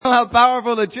how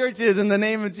powerful the church is in the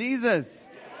name of Jesus.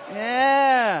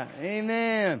 Yeah.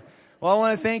 Amen. Well, I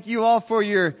want to thank you all for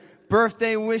your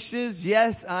birthday wishes.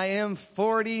 Yes, I am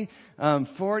 40.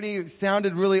 40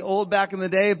 sounded really old back in the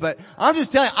day, but I'm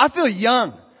just telling you, I feel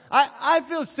young. I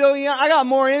feel so young. I got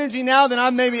more energy now than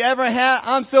I've maybe ever had.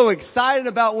 I'm so excited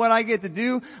about what I get to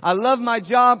do. I love my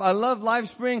job. I love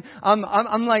LifeSpring.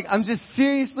 I'm just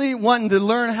seriously wanting to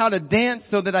learn how to dance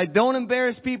so that I don't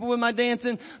embarrass people with my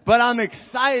dancing, but I'm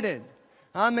excited.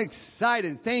 I'm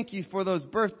excited. Thank you for those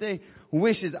birthday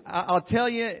wishes. I'll tell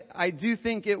you, I do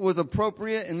think it was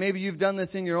appropriate, and maybe you've done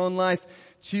this in your own life,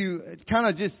 to kind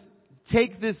of just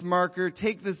take this marker,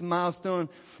 take this milestone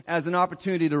as an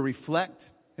opportunity to reflect.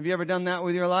 Have you ever done that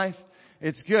with your life?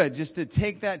 It's good just to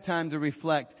take that time to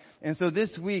reflect. And so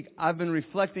this week, I've been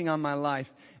reflecting on my life.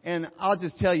 And I'll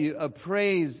just tell you, a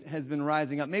praise has been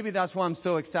rising up. Maybe that's why I'm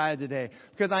so excited today.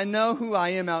 Because I know who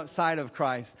I am outside of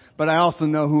Christ. But I also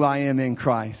know who I am in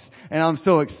Christ. And I'm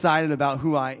so excited about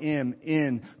who I am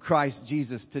in Christ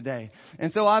Jesus today.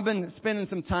 And so I've been spending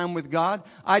some time with God.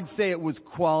 I'd say it was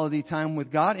quality time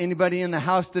with God. Anybody in the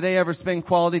house today ever spend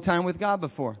quality time with God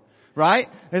before? Right?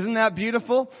 Isn't that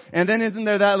beautiful? And then isn't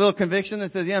there that little conviction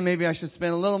that says, yeah, maybe I should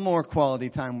spend a little more quality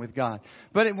time with God.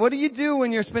 But what do you do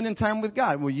when you're spending time with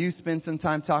God? Well, you spend some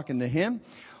time talking to Him.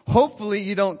 Hopefully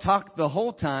you don't talk the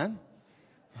whole time.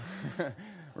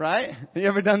 Right? Have you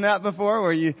ever done that before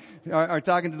where you are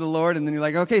talking to the Lord and then you're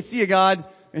like, okay, see you, God.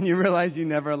 And you realize you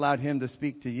never allowed Him to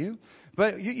speak to you.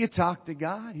 But you talk to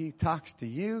God. He talks to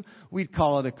you. We'd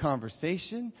call it a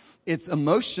conversation. It's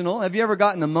emotional. Have you ever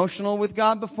gotten emotional with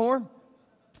God before?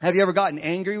 Have you ever gotten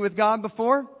angry with God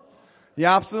before?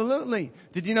 Yeah, absolutely.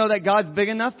 Did you know that God's big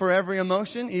enough for every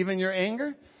emotion, even your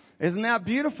anger? Isn't that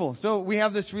beautiful? So we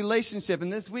have this relationship.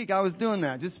 And this week I was doing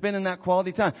that, just spending that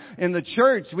quality time. In the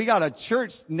church, we got a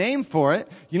church name for it.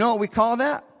 You know what we call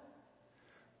that?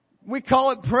 We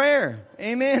call it prayer.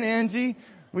 Amen, Angie.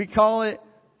 We call it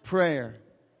prayer.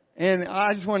 And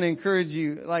I just want to encourage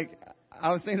you, like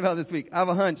I was thinking about this week, I have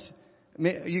a hunch,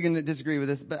 you can disagree with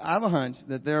this, but I have a hunch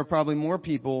that there are probably more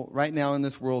people right now in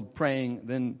this world praying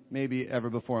than maybe ever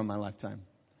before in my lifetime.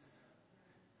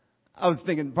 I was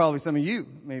thinking probably some of you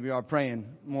maybe are praying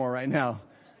more right now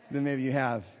than maybe you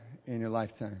have in your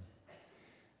lifetime.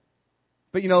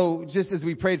 But you know, just as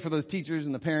we prayed for those teachers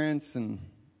and the parents and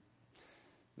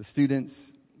the students,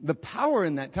 the power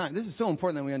in that time, this is so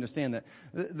important that we understand that.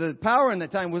 The power in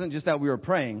that time wasn't just that we were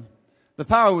praying. The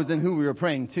power was in who we were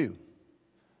praying to.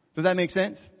 Does that make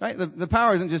sense? Right? The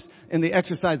power isn't just in the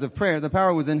exercise of prayer. The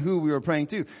power was in who we were praying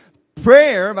to.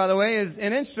 Prayer, by the way, is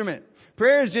an instrument.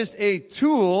 Prayer is just a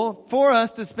tool for us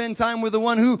to spend time with the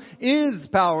one who is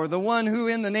power. The one who,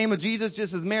 in the name of Jesus,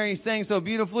 just as Mary sang so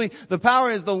beautifully, the power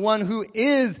is the one who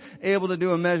is able to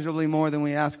do immeasurably more than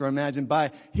we ask or imagine by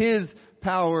His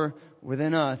power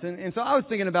within us. And so I was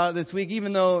thinking about it this week,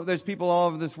 even though there's people all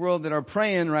over this world that are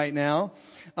praying right now.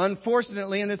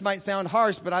 Unfortunately, and this might sound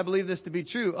harsh, but I believe this to be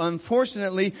true.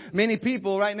 Unfortunately, many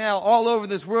people right now all over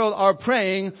this world are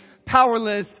praying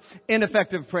powerless,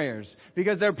 ineffective prayers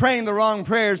because they're praying the wrong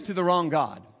prayers to the wrong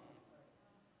God.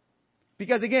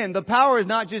 Because again, the power is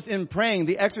not just in praying,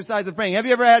 the exercise of praying. Have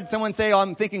you ever had someone say, oh,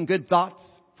 I'm thinking good thoughts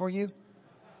for you?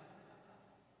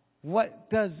 What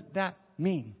does that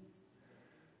mean?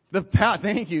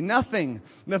 Thank you. Nothing.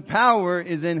 The power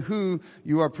is in who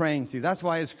you are praying to. That's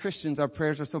why as Christians, our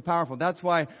prayers are so powerful. That's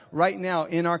why right now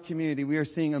in our community, we are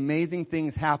seeing amazing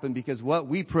things happen because what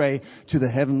we pray to the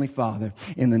Heavenly Father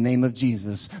in the name of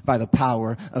Jesus by the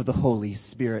power of the Holy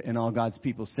Spirit. And all God's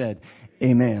people said,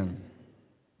 amen.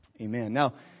 Amen.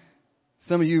 Now,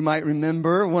 some of you might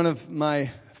remember one of my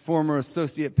former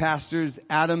associate pastors,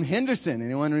 Adam Henderson.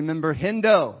 Anyone remember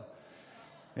Hendo?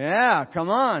 Yeah, come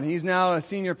on. He's now a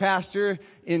senior pastor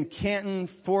in Canton,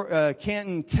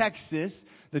 Texas.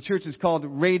 The church is called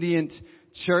Radiant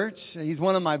Church. He's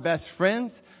one of my best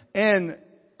friends. And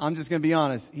I'm just going to be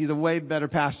honest. He's a way better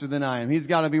pastor than I am. He's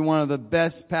got to be one of the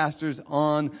best pastors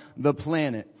on the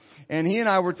planet. And he and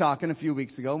I were talking a few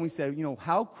weeks ago, and we said, you know,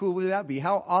 how cool would that be?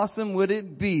 How awesome would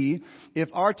it be if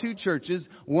our two churches,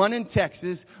 one in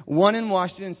Texas, one in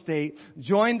Washington State,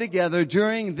 joined together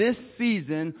during this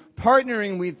season,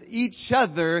 partnering with each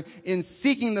other in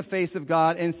seeking the face of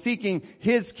God and seeking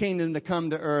His kingdom to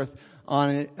come to earth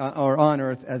on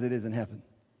earth as it is in heaven.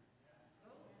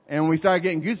 And we started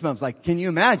getting goosebumps. Like, can you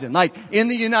imagine? Like, in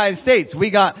the United States,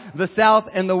 we got the South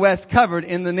and the West covered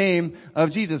in the name of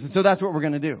Jesus. And so that's what we're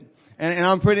going to do. And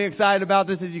I'm pretty excited about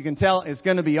this. As you can tell, it's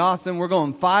going to be awesome. We're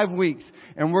going 5 weeks,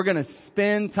 and we're going to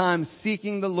spend time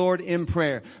seeking the Lord in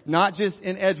prayer. Not just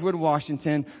in Edgewood,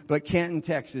 Washington, but Canton,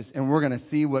 Texas. And we're going to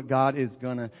see what God is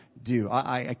going to do.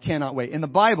 I cannot wait. In the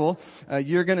Bible,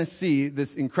 you're going to see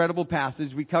this incredible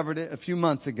passage. We covered it a few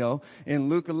months ago in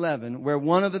Luke 11, where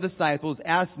one of the disciples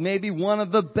asked maybe one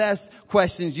of the best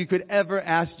questions you could ever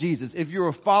ask Jesus. If you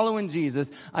were following Jesus,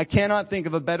 I cannot think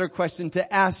of a better question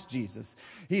to ask Jesus.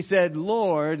 He said,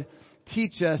 Lord,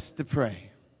 teach us to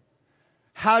pray.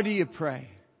 How do you pray?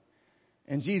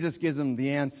 And Jesus gives him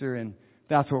the answer, and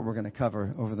that's what we're going to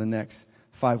cover over the next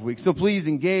 5 weeks. So please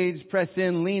engage, press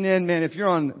in, lean in. Man, if you're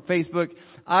on Facebook,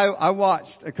 I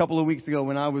watched a couple of weeks ago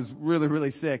when I was really,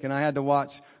 really sick, and I had to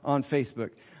watch on Facebook.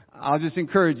 I'll just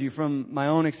encourage you from my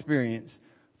own experience.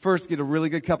 First, get a really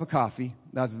good cup of coffee.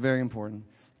 That's very important.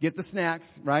 Get the snacks,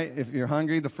 right? If you're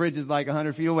hungry, the fridge is like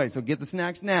 100 feet away. So get the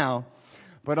snacks now.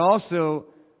 But also,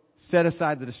 set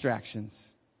aside the distractions.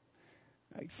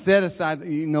 Set aside,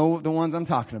 you know the ones I'm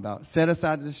talking about. Set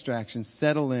aside the distractions.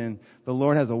 Settle in. The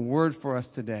Lord has a word for us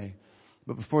today.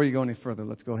 But before you go any further,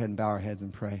 let's go ahead and bow our heads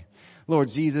and pray. Lord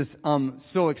Jesus, I'm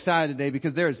so excited today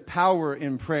because there is power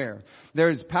in prayer.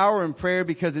 There is power in prayer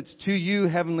because it's to you,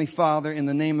 Heavenly Father, in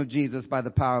the name of Jesus by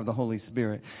the power of the Holy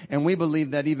Spirit. And we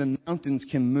believe that even mountains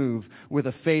can move with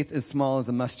a faith as small as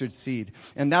a mustard seed.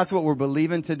 And that's what we're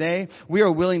believing today. We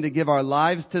are willing to give our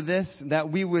lives to this, that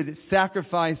we would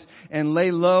sacrifice and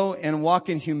lay low and walk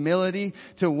in humility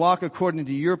to walk according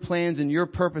to your plans and your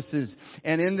purposes.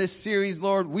 And in this series,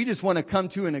 Lord, we just want to come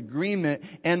to an agreement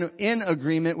and in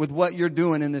agreement with what you're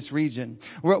doing in this region.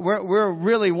 We're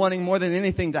really wanting more than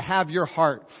anything to have your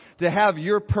heart, to have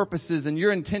your purposes and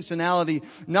your intentionality,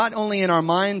 not only in our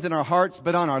minds and our hearts,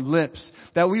 but on our lips,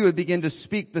 that we would begin to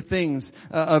speak the things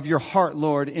of your heart,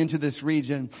 Lord, into this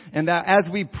region. And that as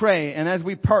we pray and as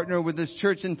we partner with this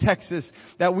church in Texas,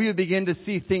 that we would begin to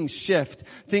see things shift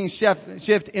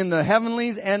in the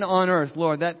heavenlies and on earth,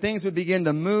 Lord, that things would begin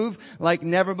to move like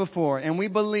never before. And we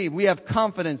believe, we have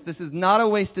confidence this is not a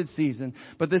wasted season,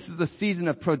 but this is a season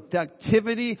of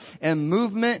productivity and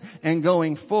movement and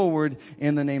going forward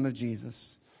in the name of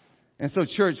Jesus. And so,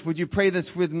 church, would you pray this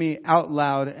with me out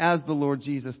loud as the Lord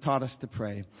Jesus taught us to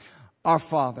pray? Our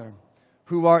Father,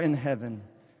 who art in heaven,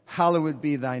 hallowed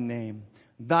be thy name.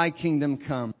 Thy kingdom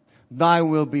come, thy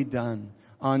will be done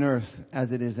on earth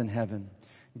as it is in heaven.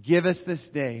 Give us this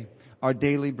day our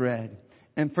daily bread,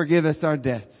 and forgive us our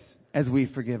debts as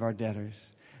we forgive our debtors.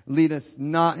 Lead us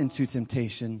not into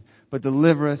temptation, but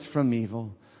deliver us from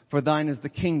evil. For thine is the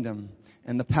kingdom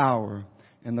and the power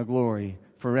and the glory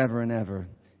forever and ever.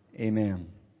 Amen.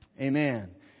 Amen.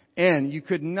 And you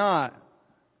could not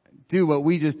do what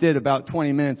we just did about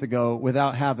 20 minutes ago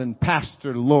without having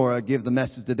Pastor Laura give the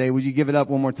message today. Would you give it up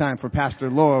one more time for Pastor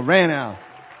Laura Ranow?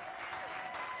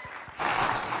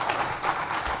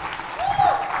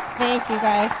 Thank you,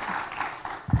 guys.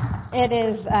 It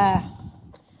is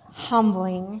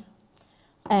humbling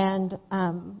and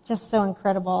just so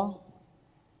incredible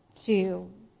to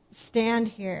stand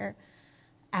here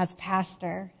as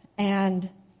pastor, and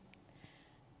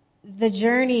the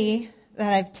journey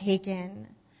that I've taken,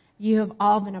 you have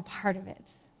all been a part of it.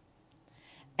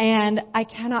 And I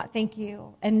cannot thank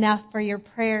you enough for your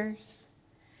prayers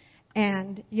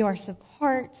and your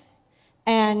support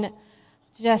and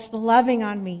just loving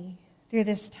on me through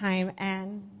this time.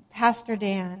 And Pastor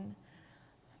Dan,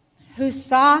 who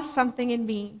saw something in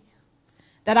me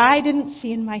that I didn't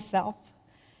see in myself.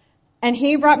 And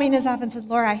he brought me in his office and said,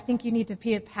 Laura, I think you need to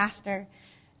be a pastor.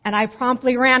 And I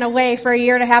promptly ran away for a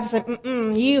year and a half and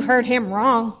said, you heard him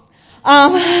wrong.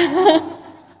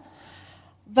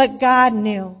 But God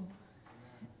knew.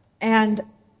 And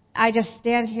I just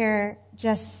stand here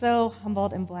just so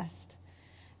humbled and blessed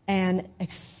and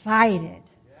excited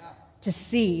to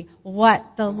see what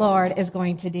the Lord is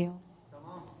going to do.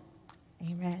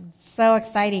 Amen. So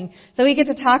exciting. So we get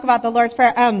to talk about the Lord's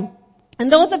Prayer.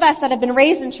 And those of us that have been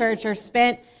raised in church or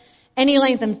spent any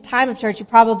length of time of church, you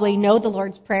probably know the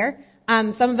Lord's Prayer.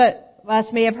 Some of us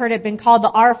may have heard it been called the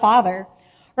Our Father,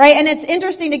 right? And it's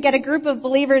interesting to get a group of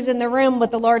believers in the room with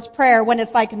the Lord's Prayer when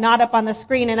it's like not up on the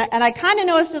screen. And I kind of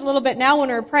noticed it a little bit now when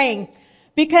we're praying,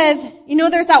 because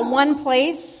there's that one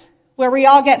place where we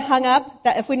all get hung up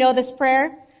that if we know this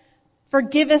prayer,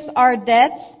 forgive us our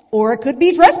debts, or it could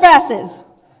be trespasses.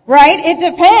 Right? It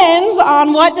depends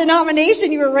on what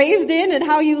denomination you were raised in and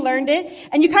how you learned it.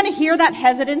 And you kind of hear that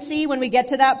hesitancy when we get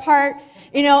to that part.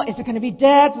 Is it going to be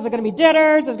debts? Is it going to be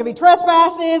debtors? Is it going to be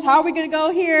trespasses? How are we going to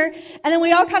go here? And then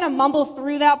we all kind of mumble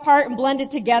through that part and blend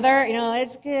it together.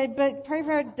 It's good, but pray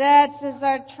for our debts, is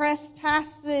our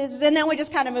trespasses, and then we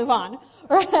just kind of move on,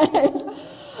 right?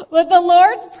 But the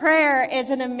Lord's Prayer is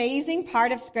an amazing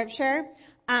part of Scripture.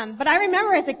 But I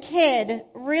remember as a kid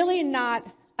really not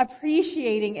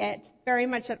appreciating it very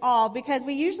much at all, because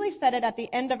we usually said it at the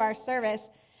end of our service.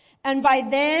 And by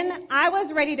then, I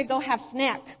was ready to go have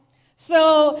snack.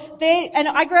 And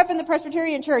I grew up in the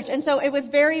Presbyterian church, and so it was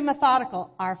very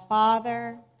methodical. Our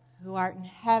Father, who art in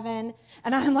heaven.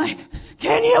 And I'm like,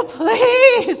 can you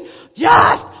please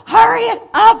just hurry it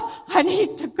up? I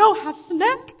need to go have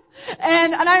snack.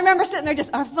 And I remember sitting there just,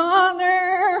 our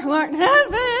Father, who art in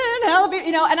heaven, hallowed be,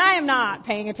 and I am not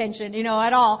paying attention,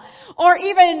 at all. Or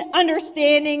even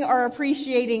understanding or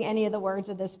appreciating any of the words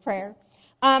of this prayer.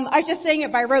 I was just saying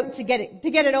it by rote to get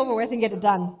it over with and get it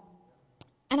done.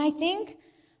 And I think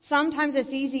sometimes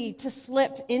it's easy to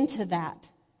slip into that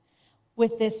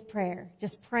with this prayer,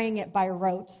 just praying it by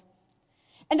rote.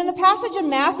 And in the passage in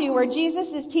Matthew where Jesus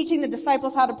is teaching the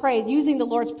disciples how to pray using the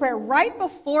Lord's Prayer, right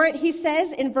before it, he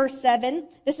says in verse 7,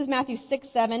 this is Matthew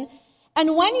 6:7,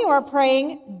 and when you are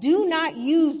praying, do not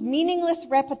use meaningless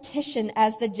repetition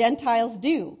as the Gentiles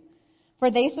do,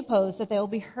 for they suppose that they will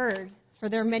be heard for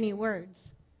their many words.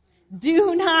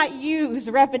 Do not use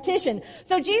repetition.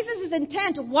 So Jesus'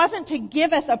 intent wasn't to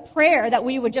give us a prayer that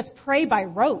we would just pray by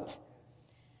rote.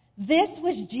 This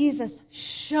was Jesus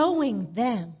showing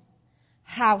them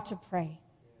how to pray.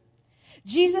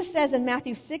 Jesus says in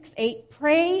Matthew 6:8,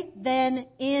 pray then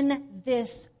in this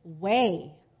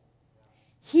way.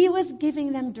 He was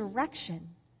giving them direction,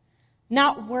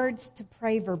 not words to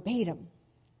pray verbatim.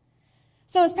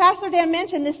 So as Pastor Dan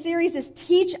mentioned, this series is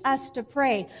Teach Us to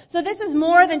Pray. So this is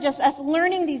more than just us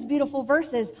learning these beautiful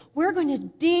verses. We're going to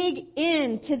dig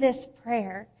into this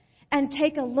prayer and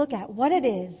take a look at what it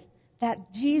is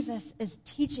that Jesus is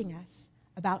teaching us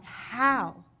about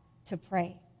how to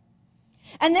pray.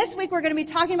 And this week we're going to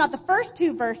be talking about the first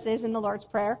two verses in the Lord's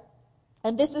Prayer.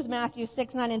 And this is Matthew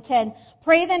 6, 9, and 10.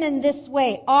 Pray then in this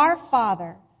way, Our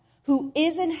Father, who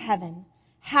is in heaven,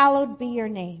 hallowed be your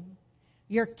name.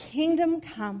 Your kingdom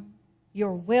come,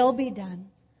 your will be done,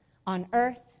 on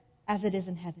earth as it is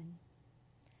in heaven.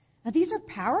 Now these are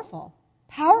powerful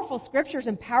scriptures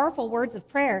and powerful words of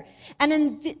prayer. And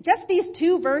in just these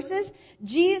two verses,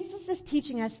 Jesus is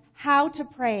teaching us how to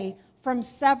pray from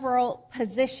several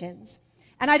positions.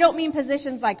 And I don't mean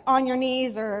positions like on your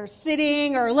knees or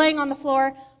sitting or laying on the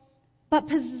floor, but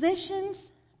positions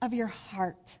of your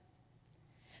heart.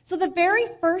 So the very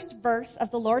first verse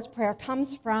of the Lord's Prayer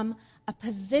comes from a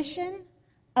position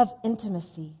of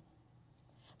intimacy.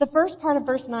 The first part of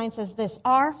verse 9 says this,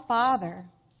 Our Father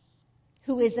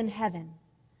who is in heaven.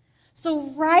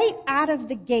 So right out of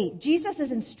the gate, Jesus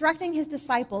is instructing his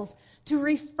disciples to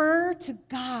refer to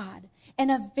God in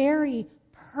a very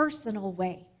personal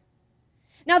way.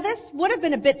 Now this would have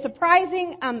been a bit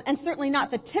surprising and certainly not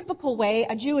the typical way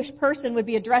a Jewish person would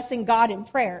be addressing God in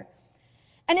prayer.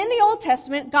 And in the Old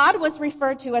Testament, God was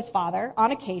referred to as Father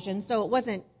on occasion, so it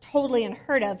wasn't totally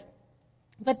unheard of.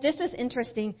 But this is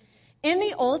interesting. In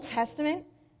the Old Testament,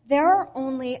 there are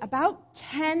only about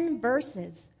 10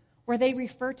 verses where they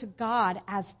refer to God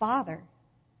as Father.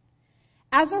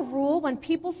 As a rule, when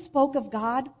people spoke of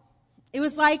God, it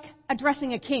was like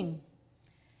addressing a king.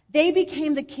 They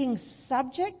became the king's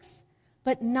subjects,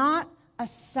 but not a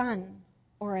son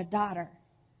or a daughter.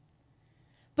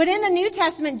 But in the New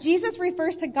Testament, Jesus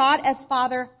refers to God as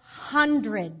Father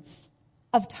hundreds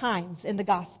of times in the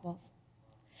Gospels.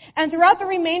 And throughout the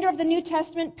remainder of the New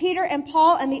Testament, Peter and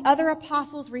Paul and the other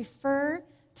apostles refer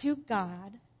to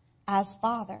God as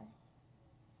Father.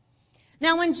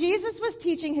 Now, when Jesus was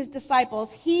teaching his disciples,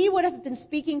 he would have been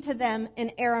speaking to them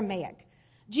in Aramaic.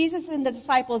 Jesus and the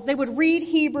disciples, they would read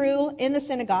Hebrew in the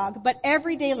synagogue, but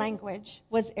everyday language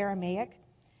was Aramaic.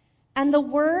 And the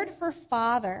word for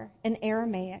father in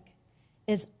Aramaic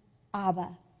is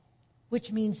Abba,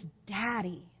 which means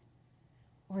daddy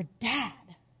or dad.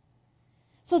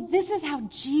 So this is how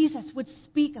Jesus would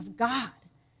speak of God,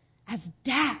 as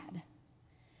dad.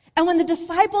 And when the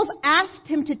disciples asked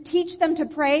him to teach them to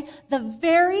pray, the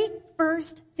very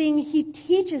first thing he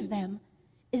teaches them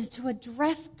is to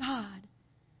address God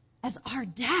as our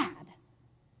dad.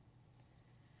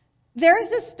 There is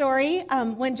this story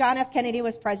when John F. Kennedy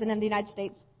was president of the United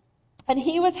States, and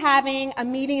he was having a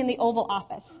meeting in the Oval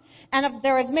Office. And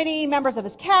there was many members of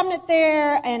his cabinet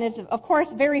there, and it's, of course,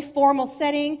 a very formal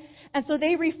setting. And so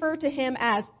they refer to him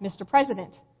as Mr.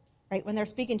 President, right? When they're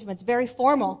speaking to him, it's very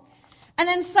formal. And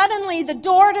then suddenly the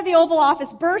door to the Oval Office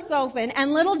bursts open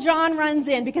and little John runs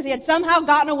in because he had somehow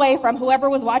gotten away from whoever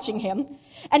was watching him.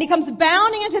 And he comes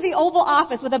bounding into the Oval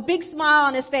Office with a big smile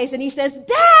on his face and he says,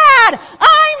 "Dad,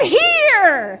 I'm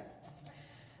here!"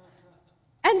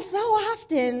 And so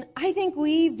often, I think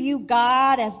we view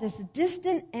God as this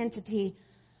distant entity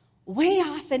way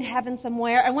off in heaven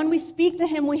somewhere. And when we speak to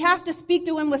him, we have to speak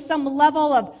to him with some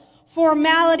level of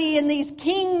formality in these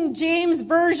King James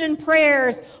Version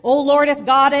prayers. "O Lord, if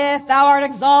Goddess, thou art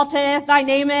exalted, thy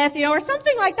nameth," or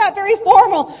something like that, very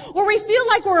formal, where we feel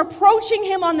like we're approaching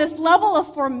him on this level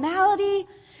of formality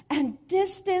and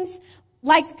distance,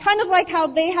 kind of like how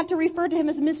they had to refer to him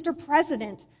as Mr.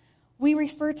 President. We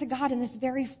refer to God in this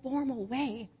very formal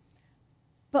way.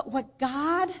 But what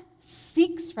God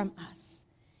seeks from us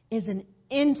is an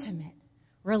intimate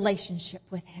relationship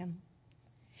with him.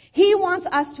 He wants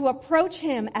us to approach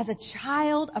him as a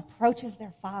child approaches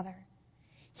their father.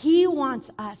 He wants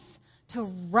us to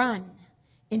run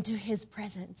into his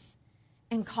presence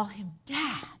and call him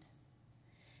Dad.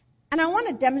 And I want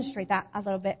to demonstrate that a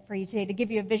little bit for you today to give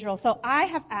you a visual. So I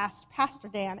have asked Pastor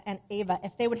Dan and Ava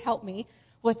if they would help me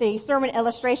with a sermon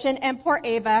illustration. And poor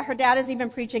Ava, her dad is even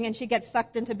preaching and she gets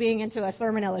sucked into being into a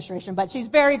sermon illustration. But she's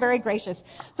very, very gracious.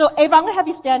 So Ava, I'm going to have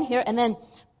you stand here, and then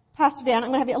Pastor Dan, I'm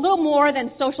going to have you a little more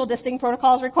than social distancing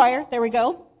protocols require. There we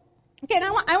go. Okay,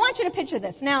 now I want you to picture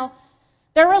this. Now,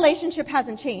 their relationship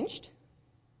hasn't changed,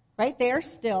 right? They are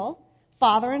still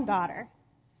father and daughter.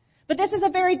 But this is a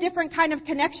very different kind of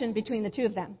connection between the two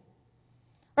of them,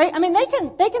 right? I mean,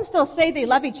 they can still say they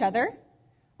love each other,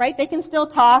 right? They can still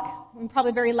talk in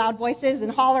probably very loud voices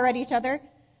and holler at each other.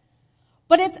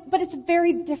 But it's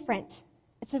very different.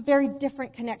 It's a very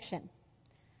different connection.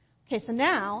 Okay, so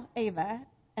now, Ava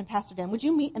and Pastor Dan, would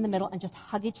you meet in the middle and just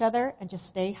hug each other and just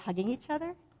stay hugging each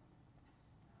other?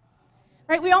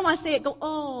 Right? We all want to say it, go,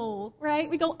 "Oh," right?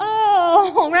 We go,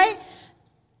 "Oh," right?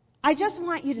 I just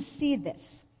want you to see this.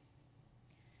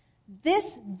 This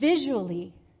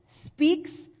visually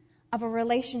speaks of a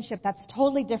relationship that's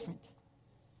totally different.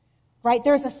 Right?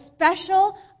 There's a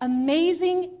special,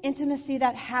 amazing intimacy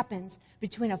that happens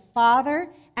between a father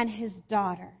and his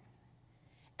daughter.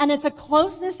 And it's a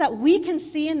closeness that we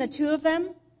can see in the two of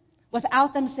them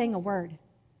without them saying a word.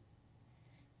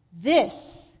 This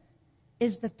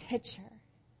is the picture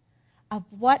of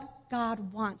what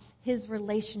God wants his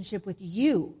relationship with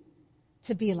you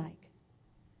to be like.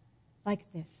 Like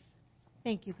this.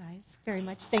 Thank you guys very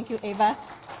much. Thank you, Ava.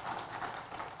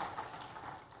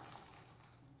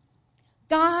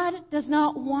 God does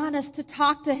not want us to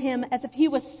talk to him as if he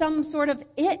was some sort of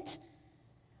it.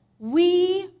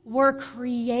 We were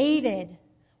created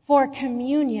for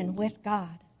communion with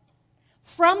God.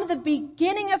 From the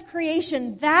beginning of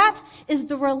creation, that is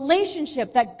the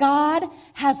relationship that God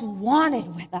has wanted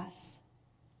with us.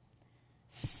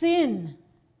 Sin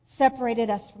separated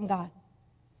us from God.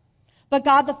 But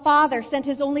God the Father sent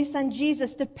his only Son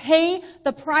Jesus to pay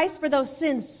the price for those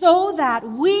sins so that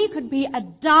we could be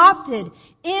adopted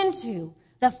into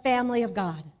the family of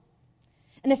God.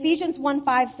 And Ephesians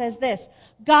 1:5 says this: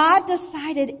 God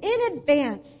decided in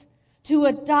advance to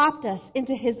adopt us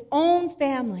into his own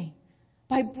family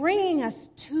by bringing us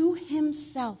to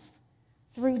himself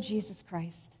through Jesus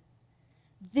Christ.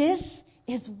 This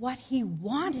is what he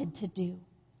wanted to do,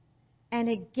 and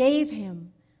it gave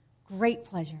him great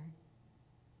pleasure.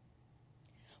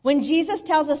 When Jesus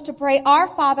tells us to pray,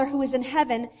 "Our Father who is in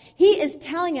heaven," he is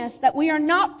telling us that we are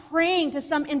not praying to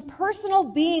some impersonal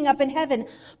being up in heaven,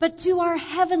 but to our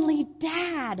heavenly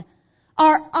Dad,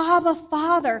 our Abba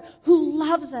Father, who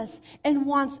loves us and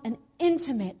wants an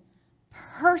intimate,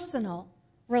 personal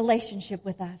relationship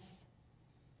with us.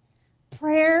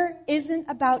 Prayer isn't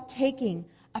about taking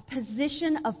a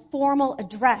position of formal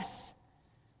address,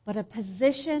 but a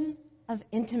position of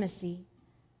intimacy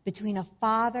between a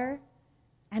father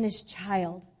and his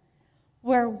child,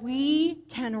 where we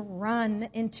can run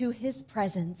into his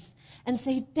presence and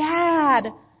say,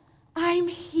 "Dad, I'm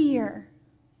here."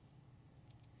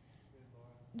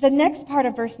 The next part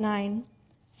of verse 9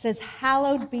 says,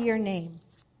 "Hallowed be your name."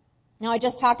 Now, I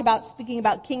just talked about speaking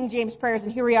about King James prayers,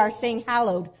 and here we are saying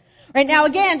hallowed. Right now,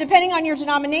 again, depending on your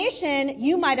denomination,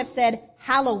 you might have said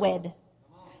hallowed.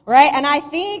 Right? And I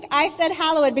think I said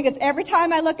hallowed because every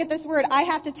time I look at this word, I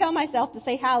have to tell myself to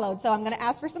say hallowed. So I'm going to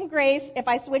ask for some grace if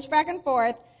I switch back and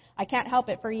forth. I can't help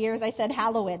it. For years I said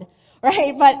hallowed.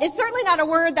 Right? But it's certainly not a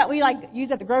word that we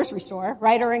use at the grocery store,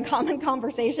 right? Or in common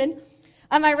conversation.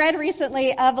 I read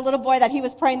recently of a little boy that he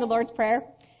was praying the Lord's Prayer.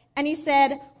 And he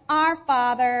said, "Our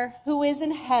Father who is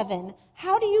in heaven,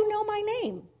 how do you know my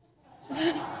name?"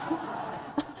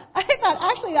 I thought,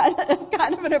 actually, that's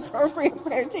kind of an appropriate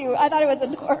prayer, too. I thought it was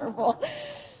adorable.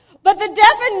 But the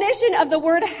definition of the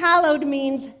word hallowed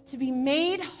means to be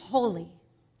made holy,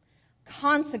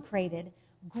 consecrated,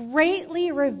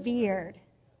 greatly revered,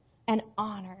 and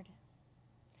honored.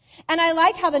 And I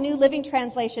like how the New Living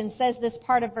Translation says this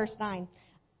part of verse 9,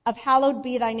 of hallowed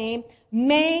be thy name.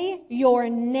 May your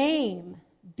name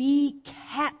be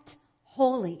kept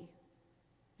holy.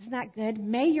 Isn't that good?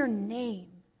 May your name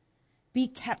be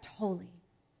kept holy.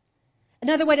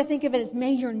 Another way to think of it is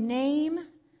may your name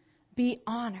be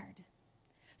honored.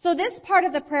 So this part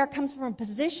of the prayer comes from a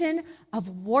position of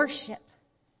worship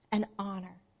and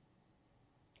honor.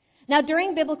 Now,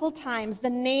 during biblical times, the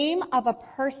name of a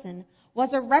person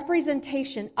was a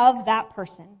representation of that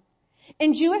person.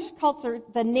 In Jewish culture,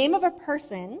 the name of a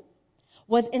person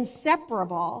was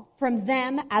inseparable from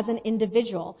them as an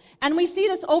individual. And we see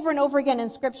this over and over again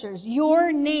in scriptures.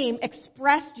 Your name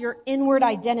expressed your inward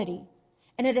identity,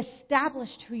 and it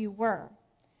established who you were.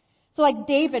 So like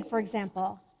David, for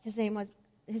example, his name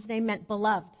meant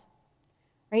beloved.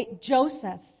 Right?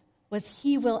 Joseph was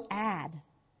he will add.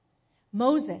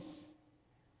 Moses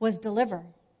was deliver.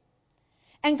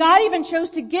 And God even chose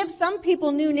to give some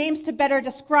people new names to better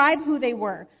describe who they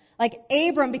were. Like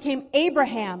Abram became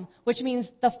Abraham, which means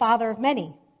the father of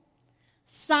many.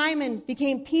 Simon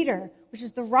became Peter, which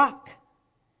is the rock.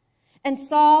 And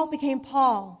Saul became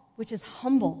Paul, which is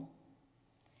humble.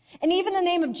 And even the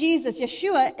name of Jesus,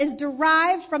 Yeshua, is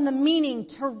derived from the meaning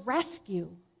to rescue,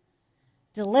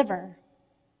 deliver.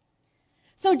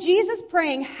 So Jesus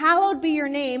praying, hallowed be your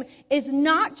name, is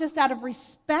not just out of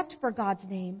respect for God's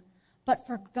name, but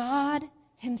for God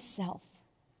himself.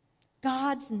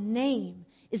 God's name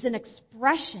is an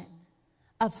expression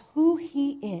of who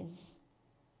he is.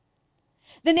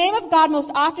 The name of God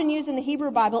most often used in the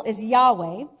Hebrew Bible is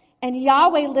Yahweh, and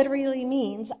Yahweh literally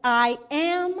means I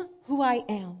am who I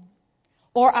am,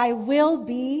 or I will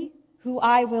be who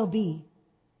I will be.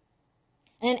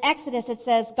 And in Exodus it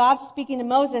says, God speaking to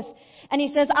Moses, and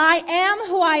he says, I am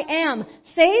who I am.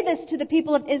 Say this to the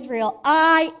people of Israel,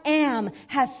 I am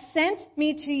has sent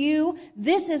me to you.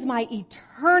 This is my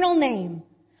eternal name,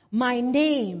 my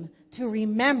name to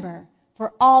remember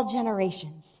for all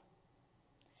generations.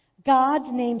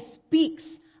 God's name speaks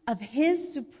of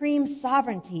his supreme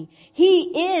sovereignty.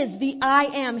 He is the I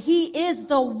am. He is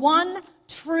the one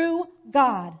true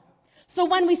God. So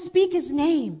when we speak his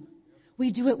name,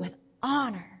 we do it with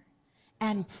honor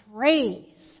and praise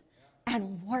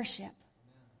and worship.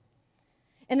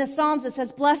 In the Psalms it says,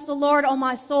 bless the Lord, O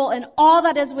my soul, and all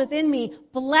that is within me.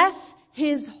 Bless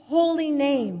his holy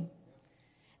name.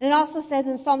 And it also says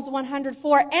in Psalms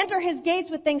 104, enter his gates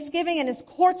with thanksgiving and his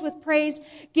courts with praise.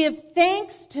 Give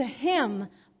thanks to him.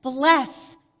 Bless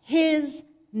his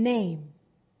name.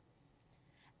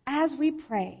 As we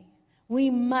pray, we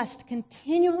must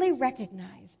continually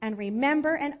recognize and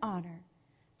remember and honor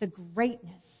the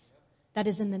greatness that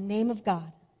is in the name of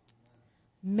God.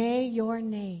 May your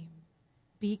name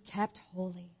be kept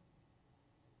holy.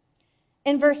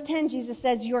 In verse 10, Jesus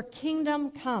says, your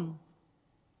kingdom come.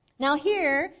 Now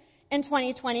here in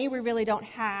 2020, we really don't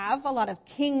have a lot of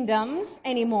kingdoms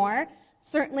anymore.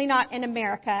 Certainly not in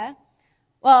America.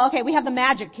 Well, okay, we have the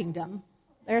Magic Kingdom.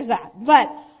 There's that.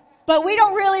 But we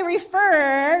don't really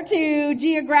refer to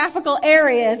geographical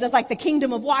areas as like the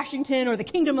Kingdom of Washington or the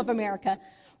Kingdom of America.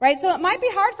 Right? So it might be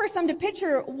hard for some to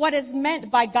picture what is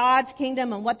meant by God's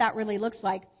kingdom and what that really looks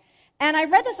like. And I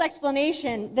read this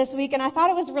explanation this week and I thought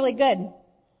it was really good.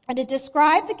 And it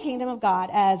described the kingdom of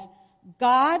God as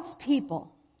God's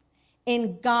people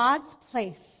in God's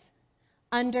place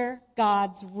under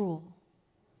God's rule.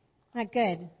 Isn't that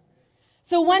good?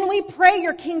 So when we pray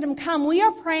your kingdom come, we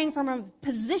are praying from a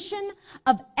position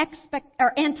of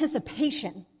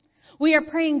anticipation. We are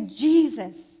praying,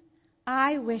 Jesus,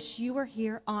 I wish you were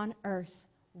here on earth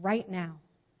right now.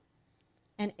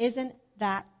 And isn't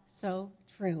that so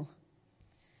true?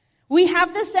 We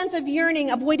have this sense of yearning,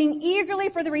 of waiting eagerly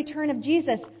for the return of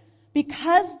Jesus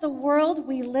because the world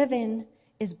we live in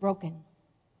is broken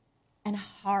and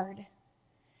hard.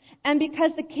 And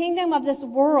because the kingdom of this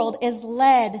world is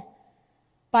led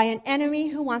by an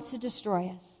enemy who wants to destroy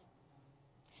us.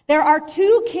 There are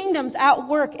two kingdoms at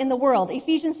work in the world.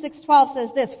 Ephesians 6:12 says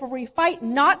this, for we fight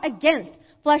not against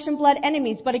flesh and blood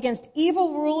enemies, but against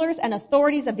evil rulers and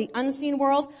authorities of the unseen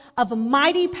world, of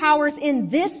mighty powers in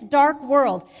this dark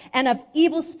world, and of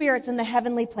evil spirits in the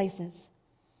heavenly places.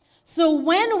 So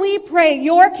when we pray,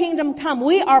 your kingdom come,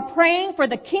 we are praying for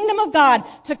the kingdom of God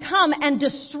to come and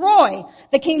destroy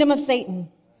the kingdom of Satan.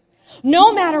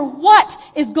 No matter what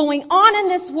is going on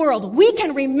in this world, we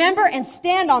can remember and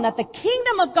stand on that the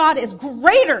kingdom of God is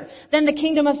greater than the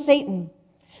kingdom of Satan.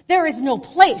 There is no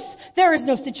place, there is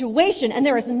no situation, and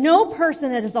there is no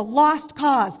person that is a lost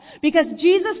cause, because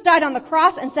Jesus died on the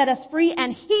cross and set us free,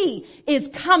 and He is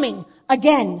coming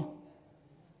again.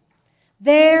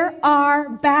 There are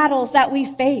battles that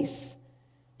we face,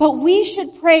 but we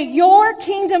should pray, your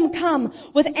kingdom come,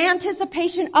 with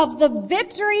anticipation of the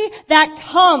victory that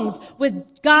comes with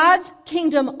God's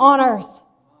kingdom on earth.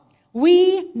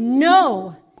 We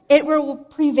know it will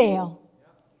prevail.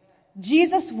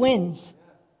 Jesus wins.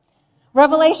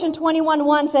 Revelation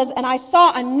 21:1 says, "And I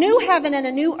saw a new heaven and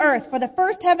a new earth, for the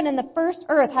first heaven and the first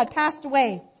earth had passed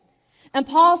away." And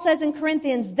Paul says in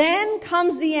Corinthians, "Then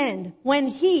comes the end, when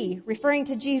He," referring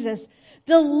to Jesus,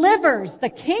 "delivers the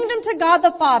kingdom to God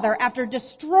the Father after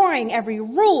destroying every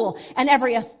rule and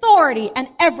every authority and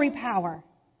every power."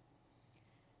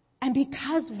 And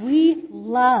because we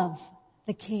love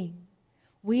the King,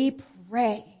 we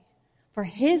pray for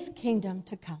His kingdom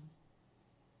to come.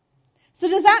 So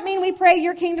does that mean we pray,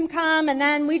 your kingdom come, and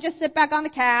then we just sit back on the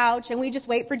couch and we just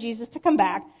wait for Jesus to come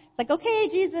back? It's like, okay,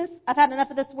 Jesus, I've had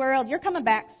enough of this world. You're coming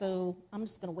back, so I'm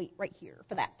just going to wait right here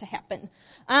for that to happen.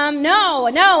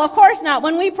 No, of course not.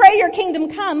 When we pray, your kingdom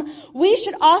come, we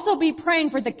should also be praying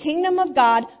for the kingdom of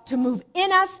God to move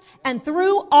in us and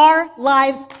through our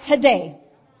lives today.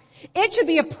 It should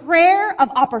be a prayer of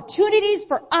opportunities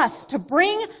for us to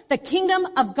bring the kingdom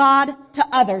of God to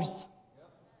others.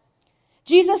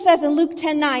 Jesus says in Luke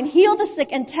 10:9, "Heal the sick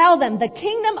and tell them the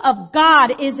kingdom of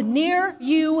God is near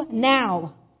you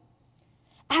now."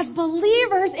 As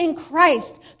believers in Christ,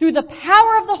 through the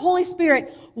power of the Holy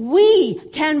Spirit, we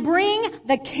can bring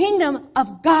the kingdom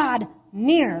of God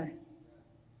near.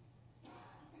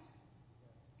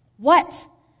 What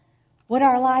would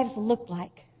our lives look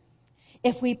like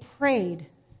if we prayed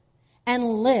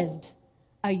and lived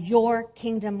a your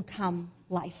kingdom come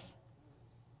life?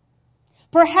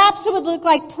 Perhaps it would look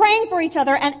like praying for each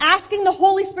other and asking the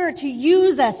Holy Spirit to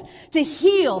use us to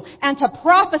heal and to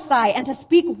prophesy and to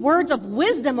speak words of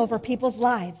wisdom over people's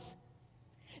lives.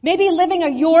 Maybe living a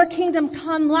your kingdom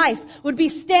come life would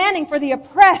be standing for the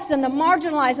oppressed and the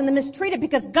marginalized and the mistreated,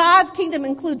 because God's kingdom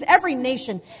includes every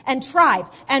nation and tribe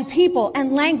and people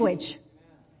and language.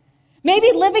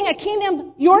 Maybe living a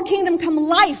kingdom, your kingdom come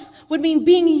life would mean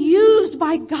being used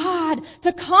by God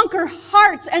to conquer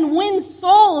hearts and win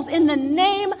souls in the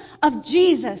name of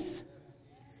Jesus.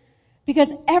 Because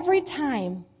every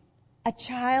time a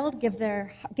child gives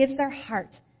their heart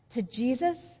to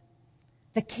Jesus,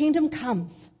 the kingdom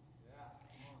comes.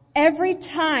 Every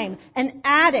time an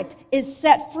addict is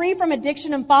set free from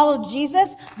addiction and follows Jesus,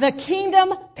 the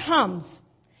kingdom comes.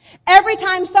 Every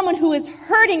time someone who is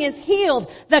hurting is healed,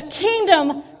 the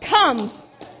kingdom comes.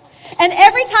 And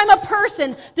every time a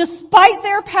person, despite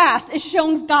their past, is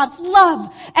shown God's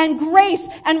love and grace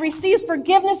and receives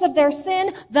forgiveness of their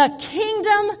sin, the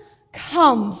kingdom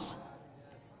comes.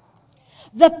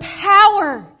 The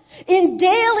power in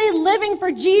daily living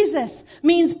for Jesus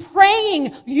means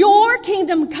praying, your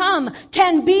kingdom come,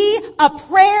 can be a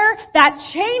prayer that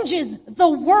changes the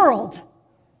world.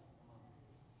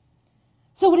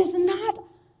 So it is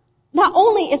not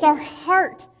only is our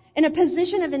heart in a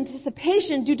position of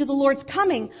anticipation due to the Lord's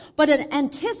coming, but an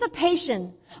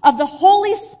anticipation of the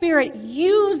Holy Spirit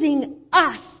using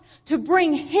us to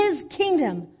bring His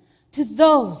kingdom to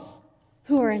those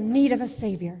who are in need of a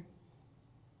Savior.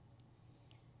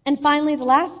 And finally, the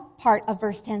last part of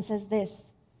verse 10 says this: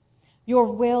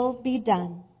 your will be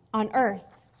done on earth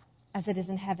as it is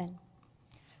in heaven.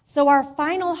 So our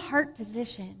final heart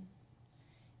position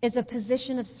is a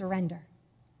position of surrender.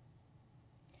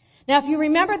 Now, if you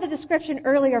remember the description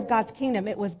earlier of God's kingdom,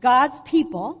 it was God's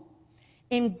people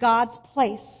in God's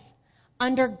place,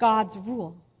 under God's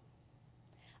rule.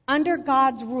 Under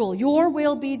God's rule, your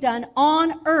will be done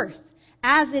on earth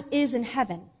as it is in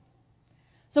heaven.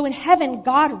 So in heaven,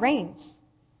 God reigns.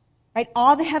 Right?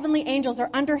 All the heavenly angels are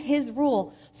under His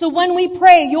rule. So when we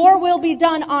pray, your will be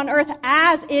done on earth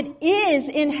as it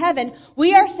is in heaven,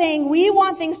 we are saying we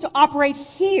want things to operate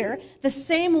here the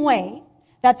same way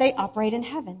that they operate in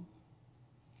heaven.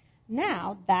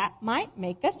 Now, that might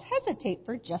make us hesitate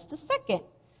for just a second.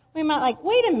 We might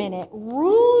wait a minute,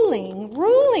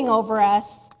 ruling over us.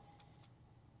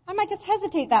 I might just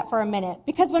hesitate that for a minute.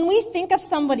 Because when we think of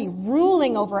somebody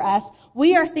ruling over us,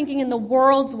 we are thinking in the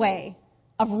world's way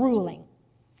of ruling.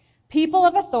 People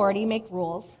of authority make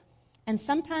rules, and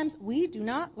sometimes we do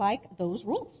not like those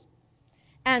rules.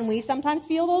 And we sometimes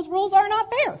feel those rules are not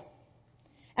fair.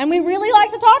 And we really like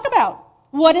to talk about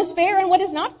what is fair and what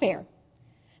is not fair.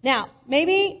 Now,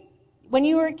 maybe when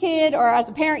you were a kid or as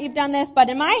a parent you've done this, but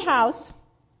in my house,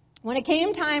 when it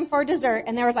came time for dessert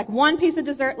and there was like one piece of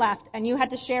dessert left and you had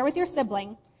to share with your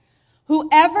sibling,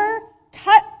 whoever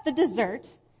cut the dessert,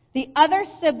 the other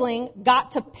sibling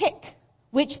got to pick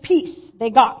which piece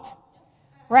they got.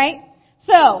 Right?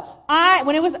 So,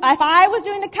 if I was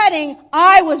doing the cutting,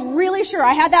 I was really sure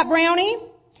I had that brownie,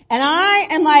 and I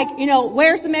am like,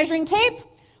 where's the measuring tape?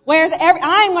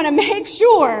 I'm going to make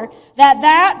sure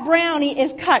that brownie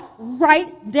is cut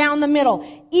right down the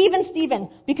middle. Even Stephen,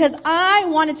 because I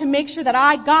wanted to make sure that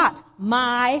I got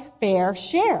my fair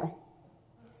share.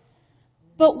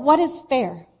 But what is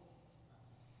fair?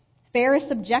 Fair is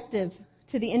subjective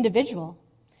to the individual.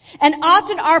 And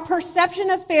often our perception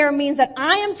of fair means that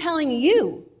I am telling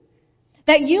you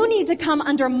that you need to come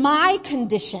under my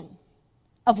condition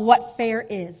of what fair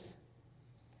is.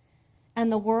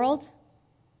 And the world,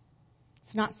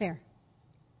 it's not fair.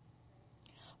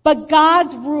 But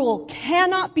God's rule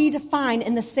cannot be defined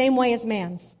in the same way as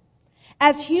man's.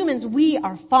 As humans, we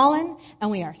are fallen, and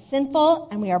we are sinful,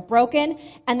 and we are broken,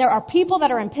 and there are people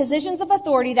that are in positions of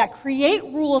authority that create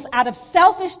rules out of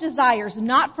selfish desires,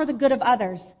 not for the good of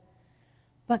others.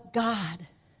 But God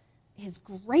is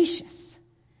gracious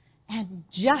and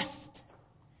just,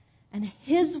 and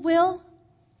His will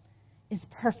is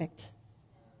perfect.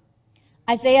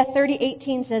 Isaiah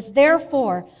 30:18 says,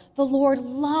 "Therefore, the Lord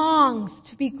longs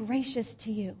to be gracious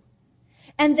to you.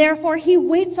 And therefore He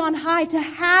waits on high to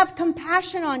have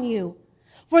compassion on you.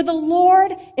 For the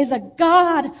Lord is a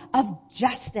God of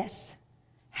justice.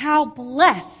 How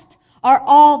blessed are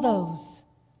all those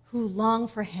who long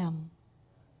for Him."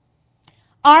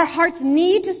 Our hearts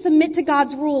need to submit to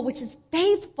God's rule, which is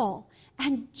faithful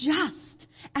and just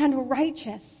and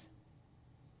righteous.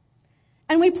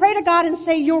 And we pray to God and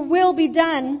say, "Your will be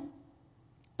done."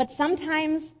 But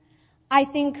sometimes I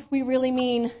think we really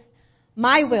mean,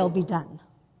 "My will be done."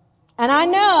 And I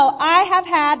know I have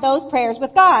had those prayers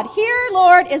with God. "Here,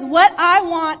 Lord, is what I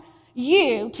want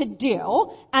you to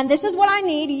do, and this is what I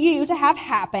need you to have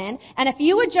happen. And if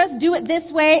you would just do it this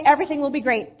way, everything will be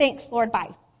great. Thanks, Lord,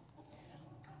 bye."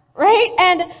 Right?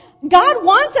 And God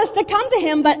wants us to come to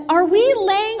Him, but are we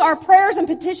laying our prayers and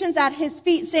petitions at His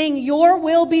feet saying, "Your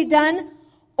will be done"?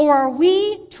 Or are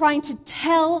we trying to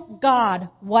tell God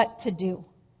what to do?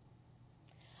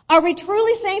 Are we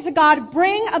truly saying to God,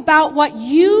 "Bring about what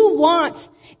you want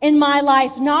in my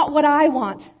life, not what I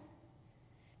want"?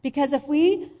 Because if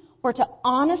we were to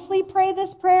honestly pray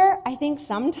this prayer, I think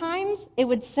sometimes it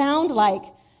would sound like,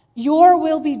 "Your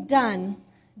will be done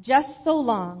just so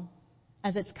long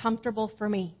as it's comfortable for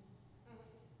me."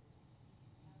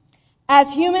 As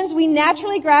humans, we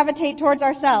naturally gravitate towards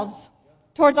ourselves,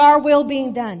 towards our will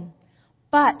being done.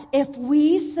 But if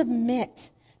we submit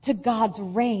to God's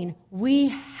reign, we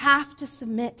have to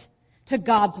submit to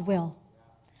God's will.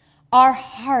 Our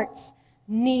hearts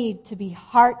need to be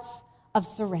hearts of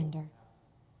surrender.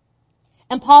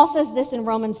 And Paul says this in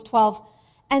Romans 12,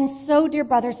 "And so, dear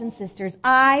brothers and sisters,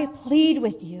 I plead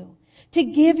with you to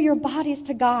give your bodies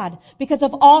to God because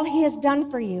of all He has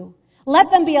done for you.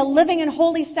 Let them be a living and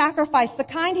holy sacrifice, the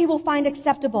kind He will find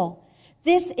acceptable.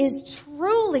 This is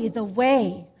truly the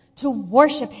way to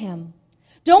worship Him.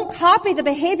 Don't copy the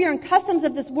behavior and customs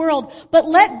of this world, but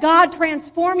let God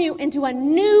transform you into a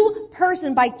new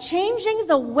person by changing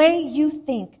the way you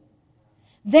think.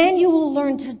 Then you will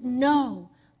learn to know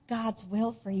God's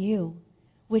will for you,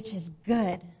 which is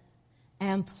good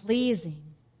and pleasing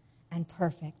and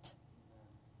perfect."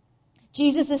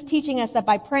 Jesus is teaching us that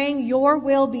by praying, "Your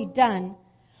will be done,"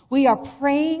 we are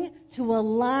praying to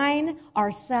align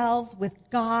ourselves with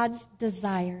God's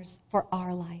desires for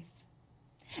our life.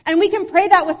 And we can pray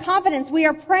that with confidence. We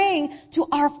are praying to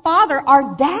our Father,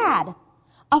 our Dad,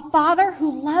 a Father who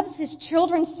loves His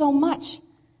children so much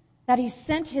that He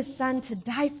sent His Son to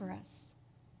die for us.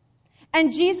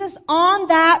 And Jesus, on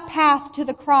that path to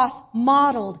the cross,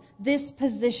 modeled this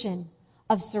position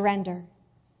of surrender.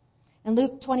 In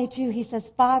Luke 22, He says,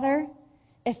 "Father,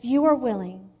 if you are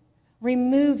willing,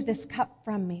 remove this cup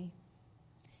from me.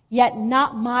 Yet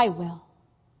not my will,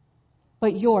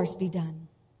 but yours be done."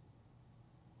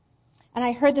 And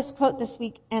I heard this quote this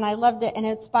week, and I loved it, and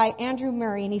it's by Andrew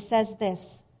Murray, and he says this: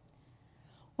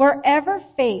 "Wherever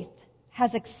faith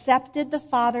has accepted the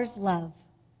Father's love,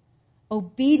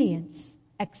 obedience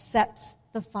accepts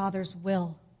the Father's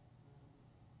will."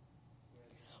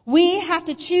 We have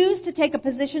to choose to take a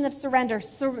position of surrender,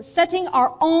 setting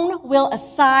our own will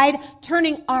aside,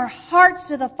 turning our hearts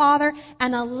to the Father,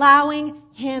 and allowing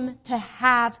Him to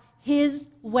have His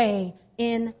way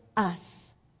in us.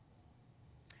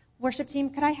 Worship team,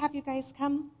 could I have you guys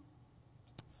come?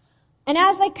 And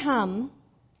as I come,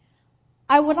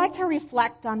 I would like to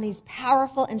reflect on these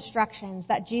powerful instructions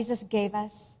that Jesus gave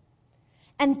us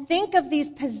and think of these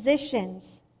positions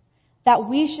that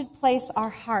we should place our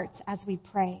hearts as we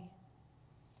pray.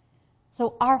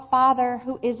 So our Father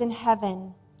who is in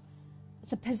heaven,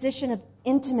 it's a position of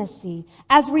intimacy.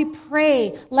 As we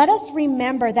pray, let us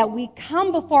remember that we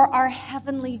come before our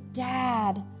Heavenly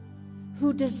Dad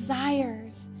who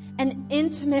desires an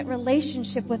intimate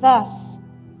relationship with us.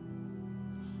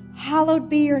 Hallowed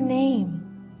be your name,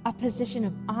 a position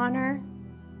of honor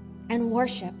and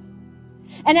worship.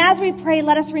 And as we pray,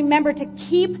 let us remember to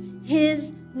keep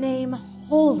His name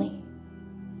holy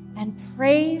and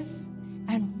praise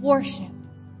and worship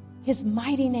His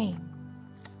mighty name.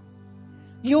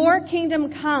 Your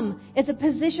kingdom come is a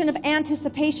position of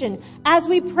anticipation. As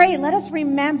we pray, let us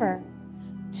remember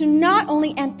to not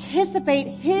only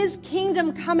anticipate His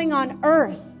kingdom coming on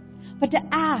earth, but to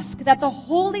ask that the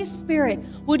Holy Spirit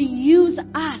would use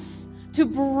us to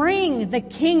bring the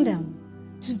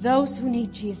kingdom to those who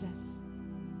need Jesus.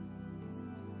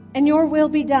 And your will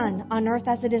be done on earth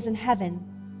as it is in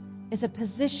heaven is a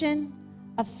position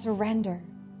of surrender.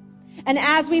 And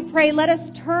as we pray, let us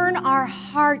turn our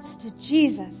hearts to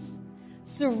Jesus,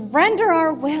 surrender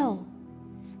our will,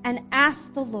 and ask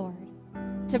the Lord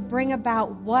to bring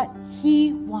about what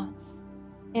He wants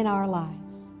in our lives.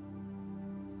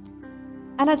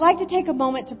 And I'd like to take a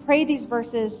moment to pray these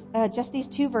verses, just these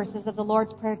 2 verses of the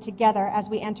Lord's Prayer together as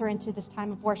we enter into this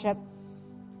time of worship.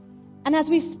 And as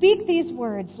we speak these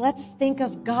words, let's think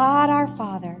of God our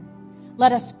Father.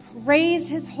 Let us praise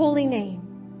His holy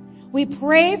name. We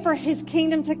pray for His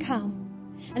kingdom to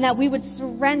come and that we would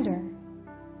surrender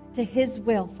to His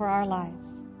will for our lives.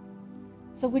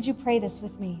 So would you pray this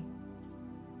with me?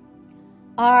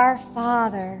 Our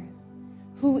Father,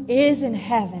 who is in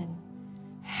heaven,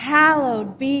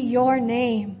 hallowed be your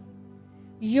name.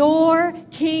 Your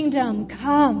kingdom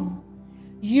come.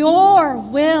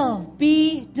 Your will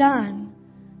be done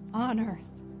on earth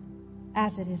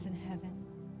as it is in heaven.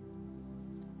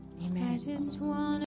 Amen. I just want